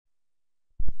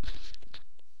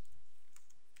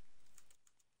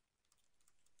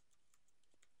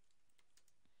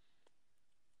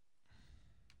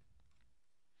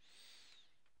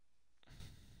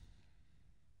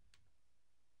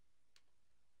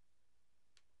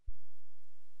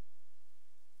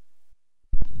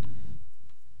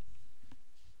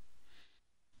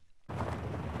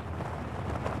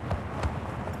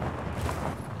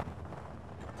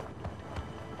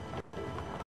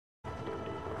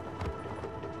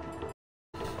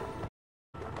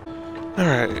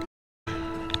Alright.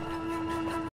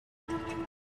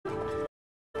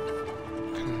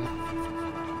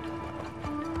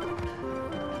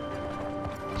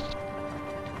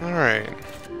 Alright.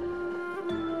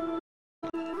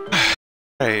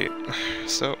 Right.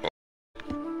 So.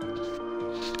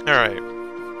 Alright.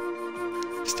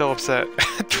 Still upset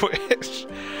at Twitch.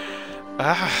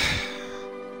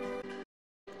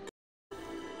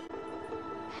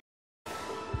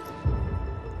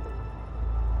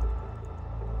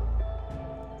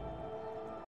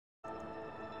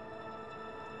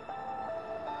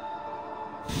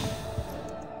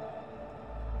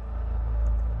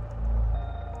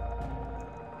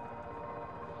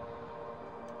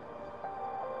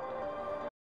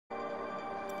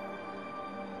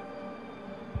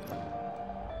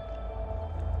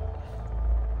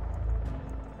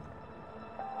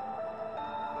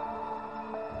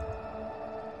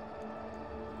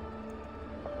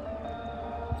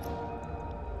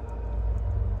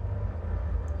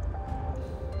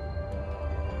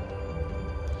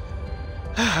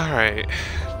 Alright,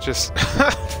 just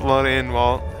float in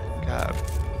while, God,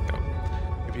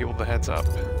 give people the heads up.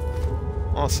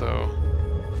 Also,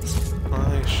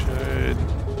 I should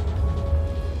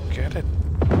get a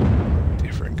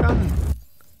different gun.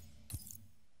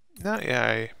 No, yeah,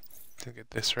 I did get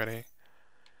this ready.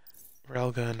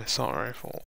 Railgun, assault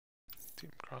rifle,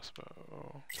 team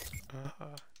crossbow.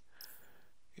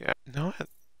 Yeah, no, what?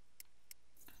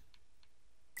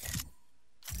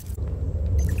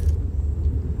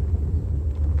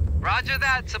 Roger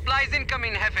that. Supplies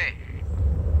incoming, Jefe.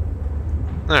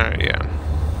 Alright, yeah.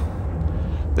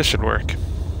 This should work.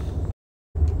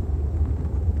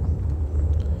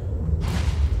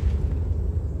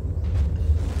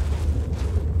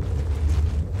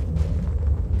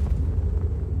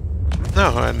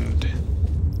 Oh, and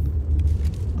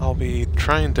I'll be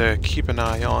trying to keep an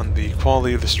eye on the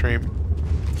quality of the stream.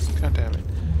 God damn it.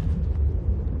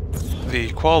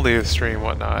 The quality of the stream and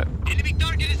whatnot.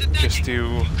 Just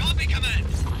to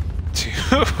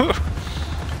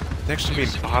actually being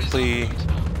oddly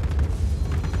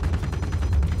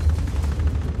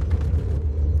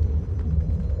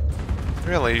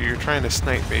really, you're trying to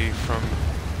snipe me from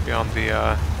beyond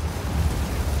the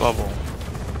bubble,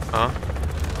 huh?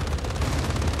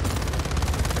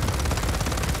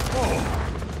 Oh.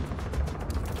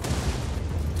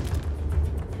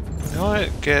 You know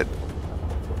what? Get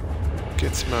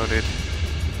smoted.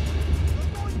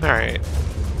 Alright.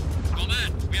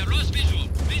 Command, we are lost visual.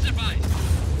 Please advise.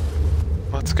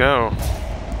 Let's go.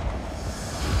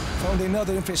 Found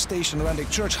another infestation around a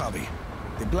church hobby.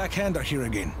 The Black Hand are here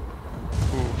again.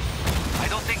 Ooh. I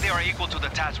don't think they are equal to the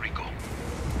Taz, Rico.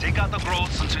 Take out the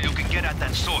growths until you can get at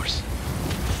that source.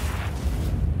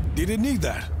 Didn't need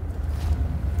that.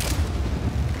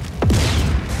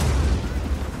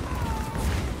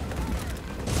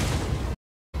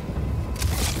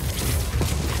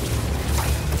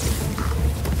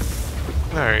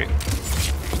 Alright.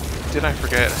 Did I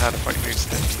forget how to fight these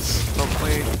things?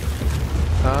 Hopefully.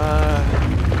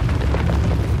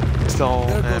 Still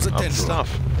There goes a up tendril. stuff.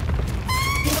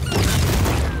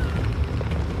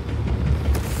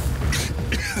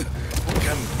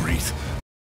 Can't breathe.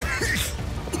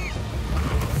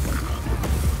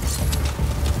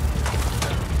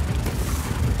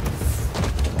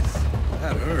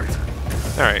 That hurt.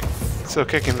 Alright. So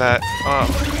kicking that up.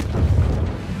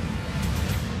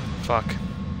 Fuck.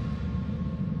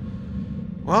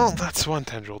 Well, that's one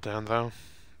tendril down, though.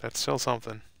 That's still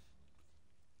something.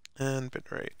 And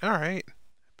bitrate. Alright.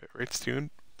 Bitrate's doing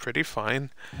pretty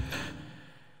fine.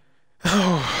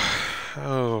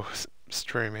 Oh,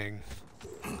 streaming.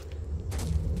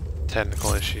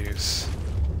 Technical issues.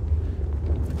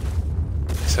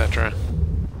 Etc.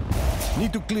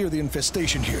 Need to clear the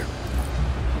infestation here.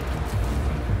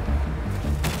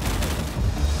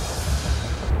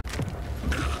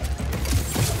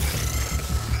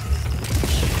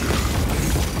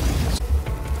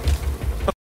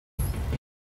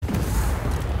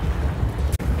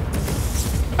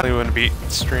 Probably wouldn't be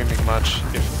streaming much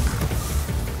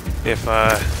if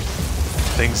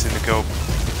things didn't go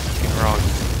wrong.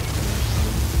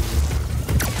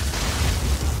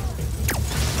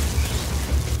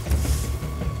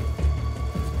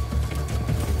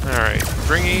 Alright,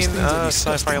 bringing a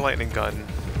sci-fi lightning gun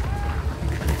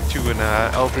to an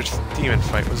eldritch demon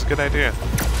fight was a good idea.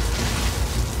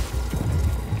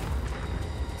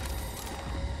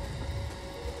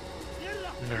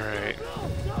 Alright.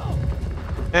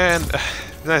 And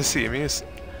I see him.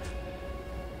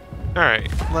 Alright,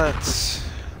 let's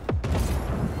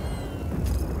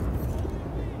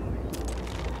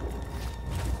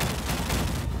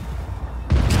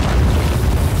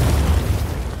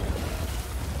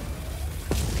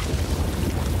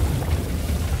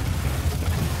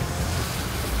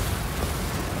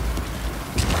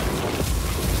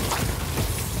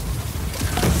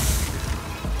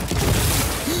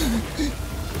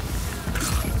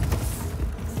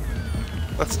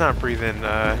let's not breathe in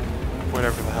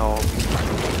whatever the hell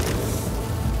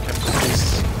chemical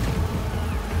is.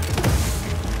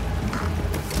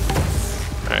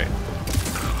 Alright.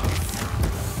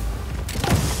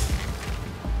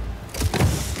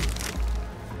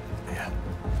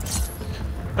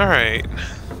 Alright.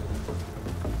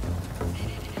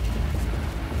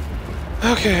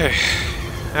 Okay.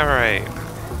 Alright.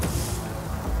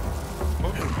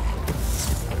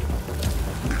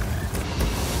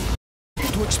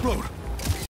 To explode.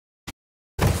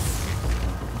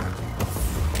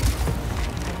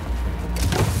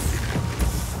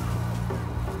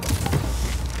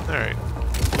 Alright.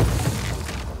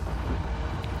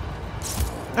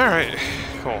 Alright,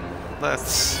 cool.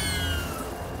 Let's...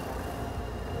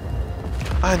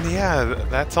 And yeah,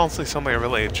 that's honestly something I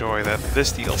really enjoy, that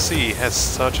this DLC has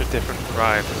such a different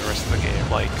vibe from the rest of the game.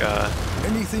 Like,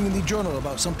 Anything in the journal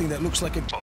about something that looks like a...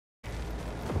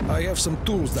 I have some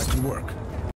tools that can work.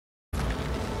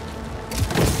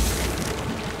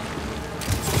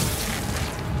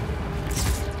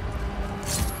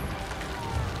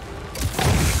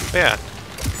 yeah,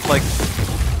 like,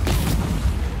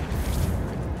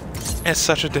 it's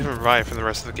such a different vibe from the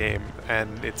rest of the game,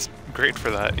 and it's great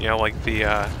for that. You know, like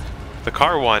the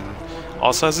car one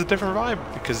also has a different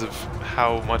vibe because of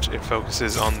how much it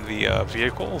focuses on the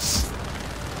vehicles.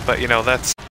 But you know,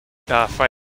 that's fighting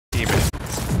demons.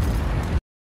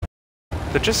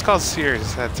 The Just Cause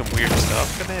series had some weird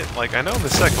stuff in it. Like, I know in the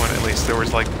second one at least there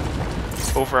was like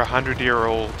over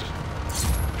 100-year-old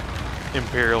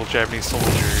Imperial Japanese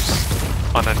soldiers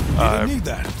on a need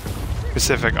that.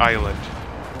 Pacific island.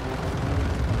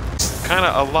 It's kind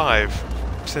of alive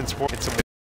since we're in some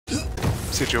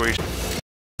situation.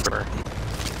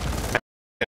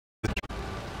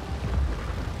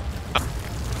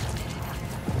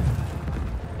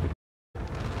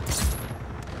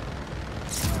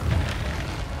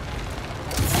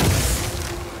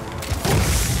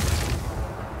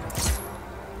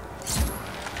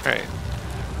 Right.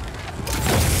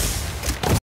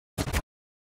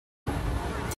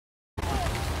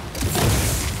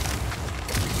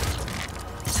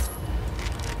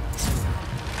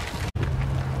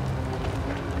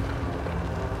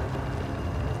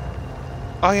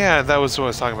 Oh yeah, that was what I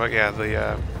was talking about. Yeah,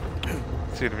 the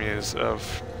theater muse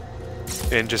of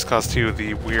in Just Cause 2,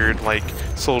 the weird like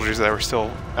soldiers that were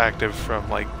still active from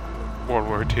like World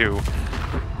War II,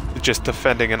 just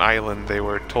defending an island they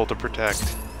were told to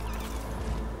protect,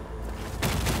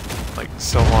 like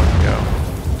so long ago.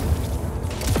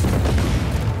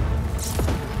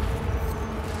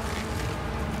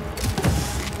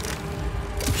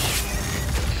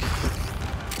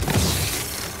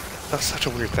 That's such a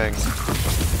weird thing.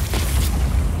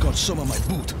 Got some on my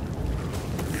boot.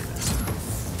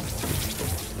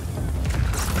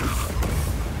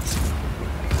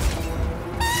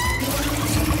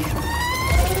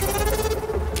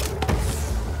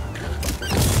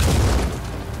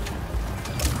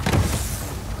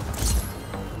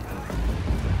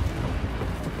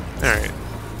 Alright.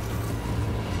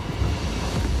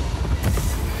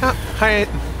 Hi,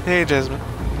 hey Jasmine.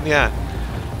 Yeah.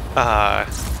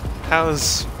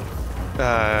 How's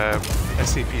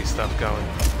SCP stuff going?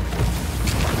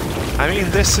 I mean,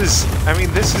 this is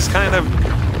kind of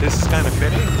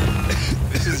fitting.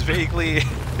 This is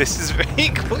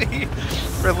vaguely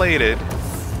related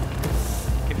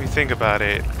if you think about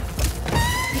it.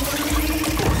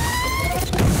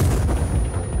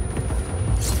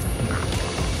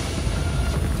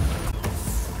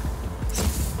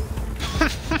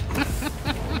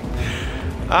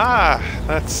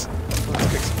 Let's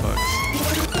kick some bugs.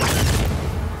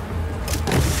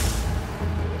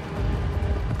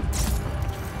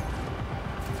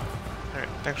 Alright,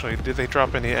 actually, did they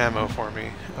drop any ammo for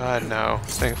me? No.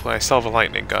 Thankfully, I still have a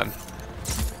lightning gun.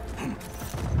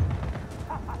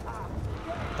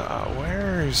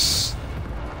 Where's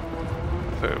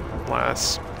the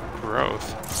last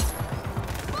growth?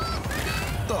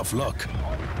 Tough luck.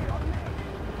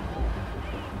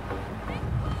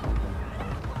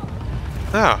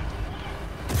 Oh.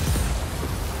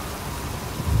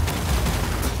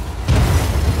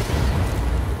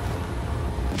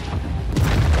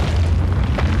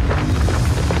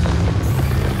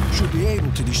 Should be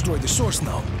able to destroy the source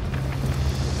now.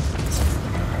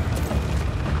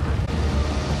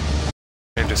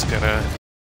 I'm just gonna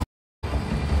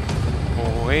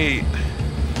wait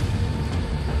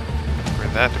for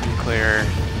that to be clear.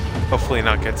 Hopefully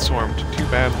not get swarmed too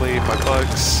badly by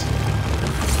bugs.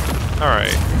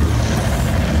 Alright.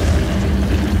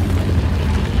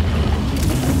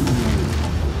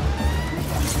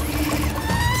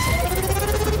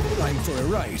 Time for a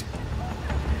ride.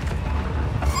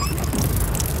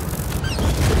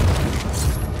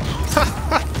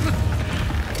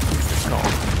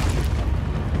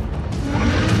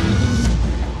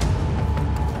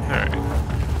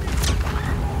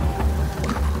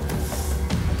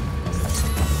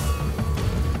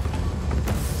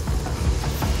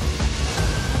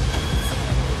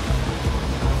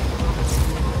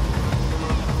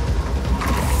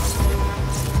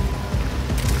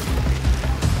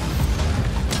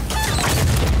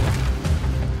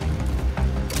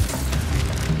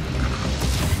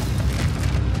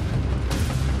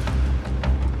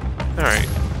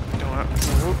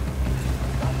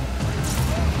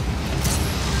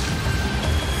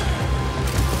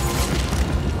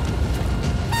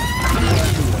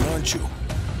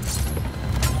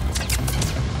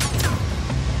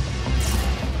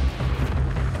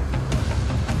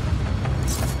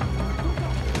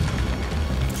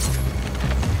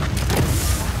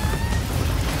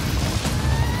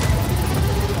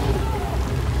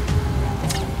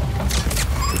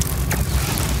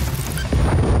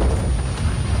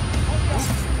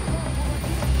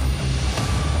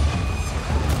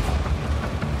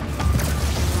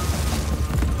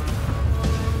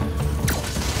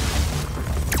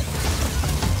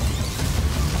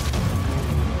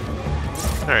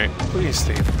 Please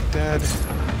stay dead.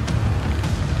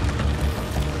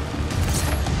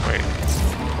 Wait.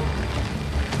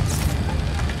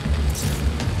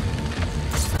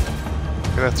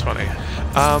 Okay, that's funny.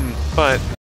 But...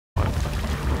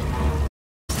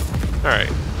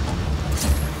 Alright.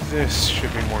 This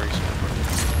should be more useful.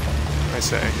 I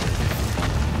say.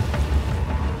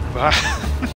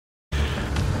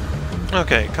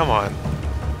 Okay, come on.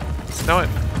 Know it?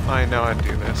 I know how to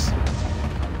do this.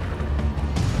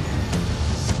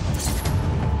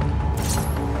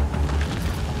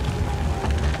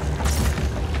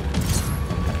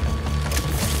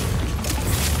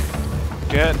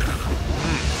 Get.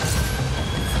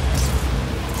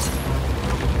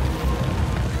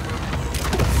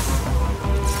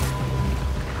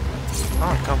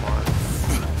 Oh, come on.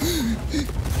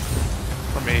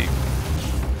 Let me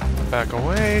back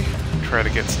away, try to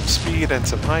get some speed and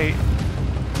some height.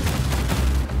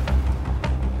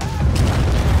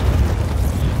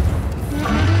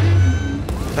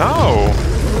 No!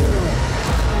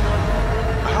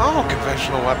 Oh,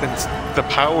 conventional weapons, the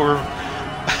power of...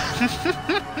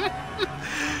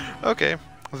 Okay,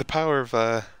 the power of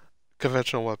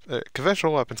conventional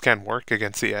weapons can work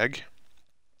against the egg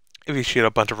if you shoot a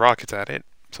bunch of rockets at it,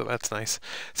 so that's nice.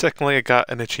 Secondly, I got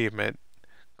an achievement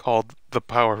called The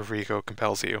Power of Rico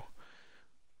Compels You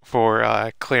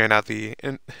for clearing out the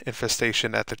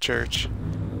infestation at the church.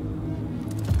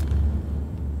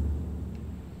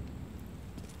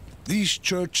 This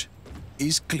church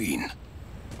is clean.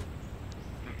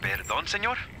 Perdón,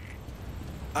 señor?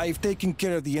 I've taken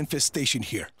care of the infestation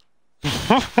here.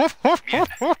 Bien.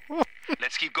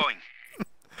 Let's keep going.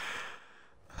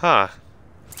 Huh.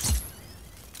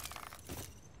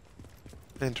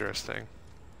 Interesting.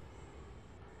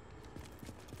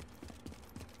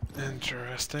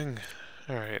 Interesting.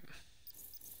 Alright.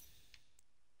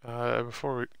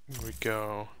 Before we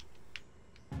go...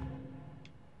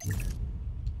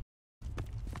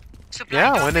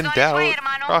 Yeah, when in doubt,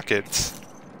 rockets.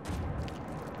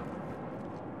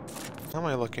 How am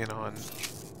I looking on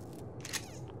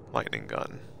lightning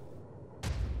gun?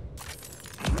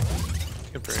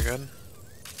 Okay, pretty good.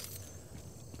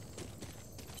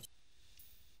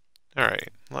 Alright,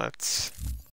 let's...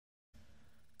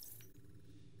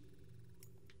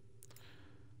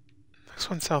 Next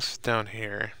one south is down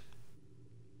here.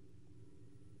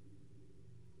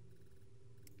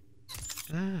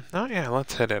 Oh yeah,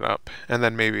 let's hit it up. And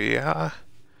then maybe,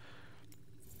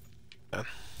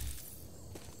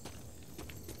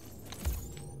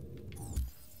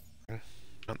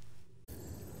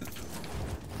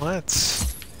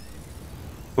 let's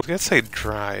say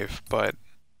drive, but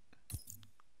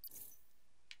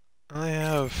I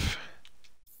have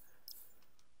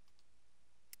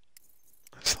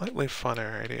a slightly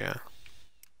funner idea.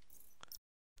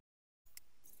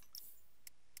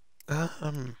 I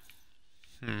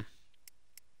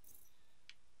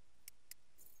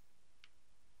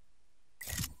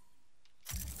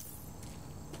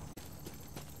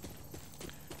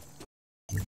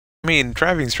mean,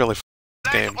 driving's really fun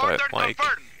in this game, but like,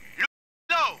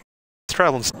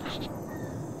 traveling.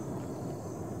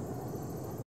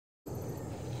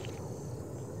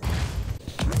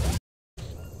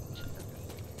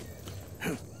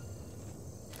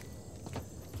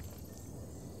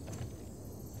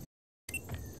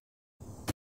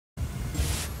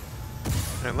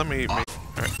 Alright, let me make.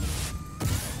 Alright.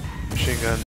 Machine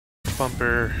gun,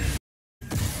 bumper.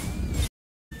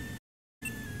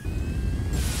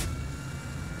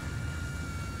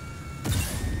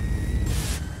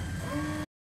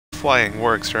 Flying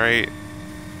works, right?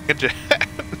 Good job.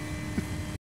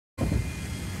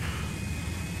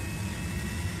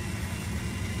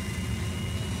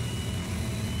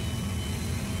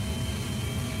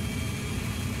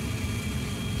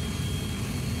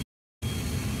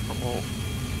 We'll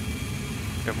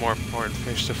get more important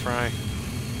fish to fry.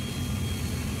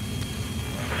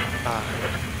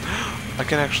 I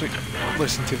can actually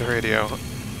listen to the radio.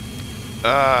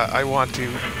 I want to,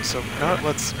 so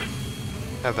let's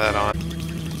have that on.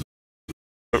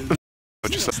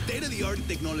 State-of-the-art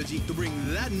technology to bring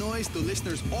that noise to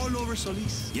listeners all over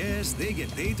Solís. Yes, they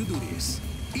get paid to do this.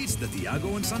 It's the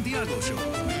Tiago and Santiago show.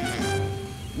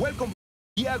 Welcome,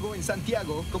 Tiago en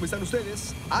Santiago. ¿Cómo están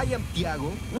ustedes? I am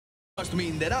Tiago. Must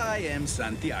mean that I am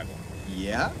Santiago.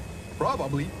 Yeah,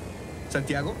 probably.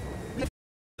 Santiago?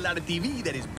 A lot of TV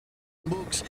that is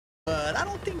books, but I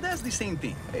don't think that's the same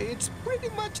thing. It's pretty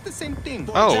much the same thing.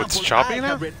 For Oh, example, it's choppy I now?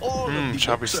 have read all of the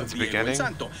Choppy books of since the Diego beginning?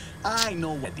 Santo. I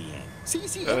know at the end. See,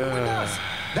 everyone does.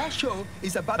 That show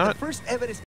is about the first ever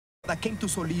that came to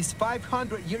Solís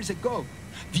 500 years ago.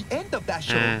 The end of that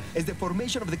show is the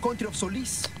formation of the country of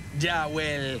Solís. Yeah,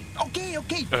 well... Okay,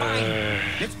 fine.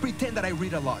 Let's pretend that I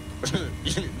read a lot.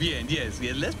 Bien, yes,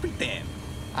 let's pretend.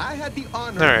 I had the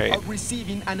honor of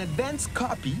receiving an advanced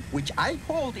copy, which I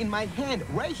hold in my hand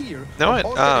right here. You know what?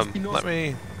 Let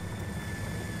me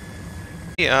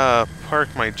park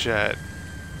my jet.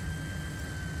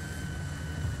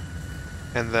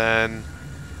 And then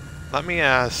let me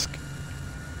ask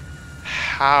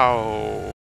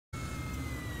how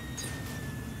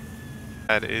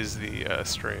that is the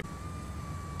stream.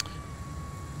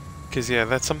 Because yeah,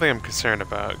 that's something I'm concerned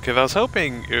about. Because I was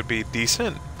hoping it would be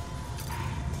decent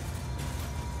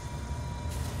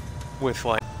with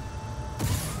like.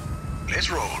 Let's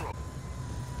roll. I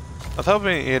was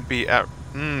hoping it'd be at.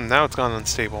 Now it's gone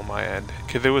unstable on my end.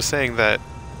 Because it was saying that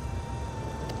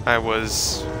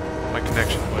my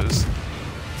connection was.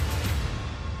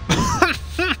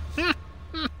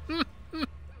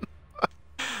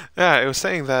 Yeah, it was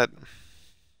saying that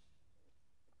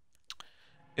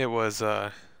it was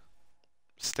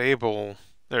stable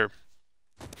there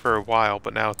for a while,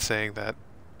 but now it's saying that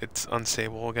it's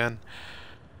unstable again.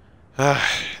 I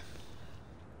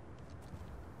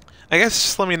guess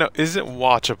just let me know, is it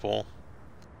watchable?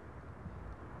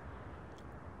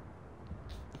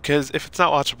 Because if it's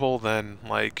not watchable, then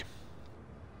like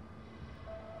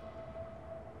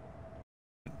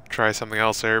try something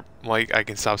else, or like I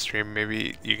can stop streaming.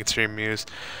 Maybe you can stream Muse,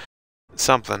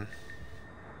 something.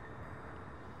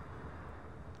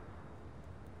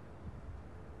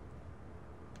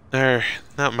 There,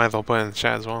 that might as well put in the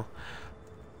chat as well.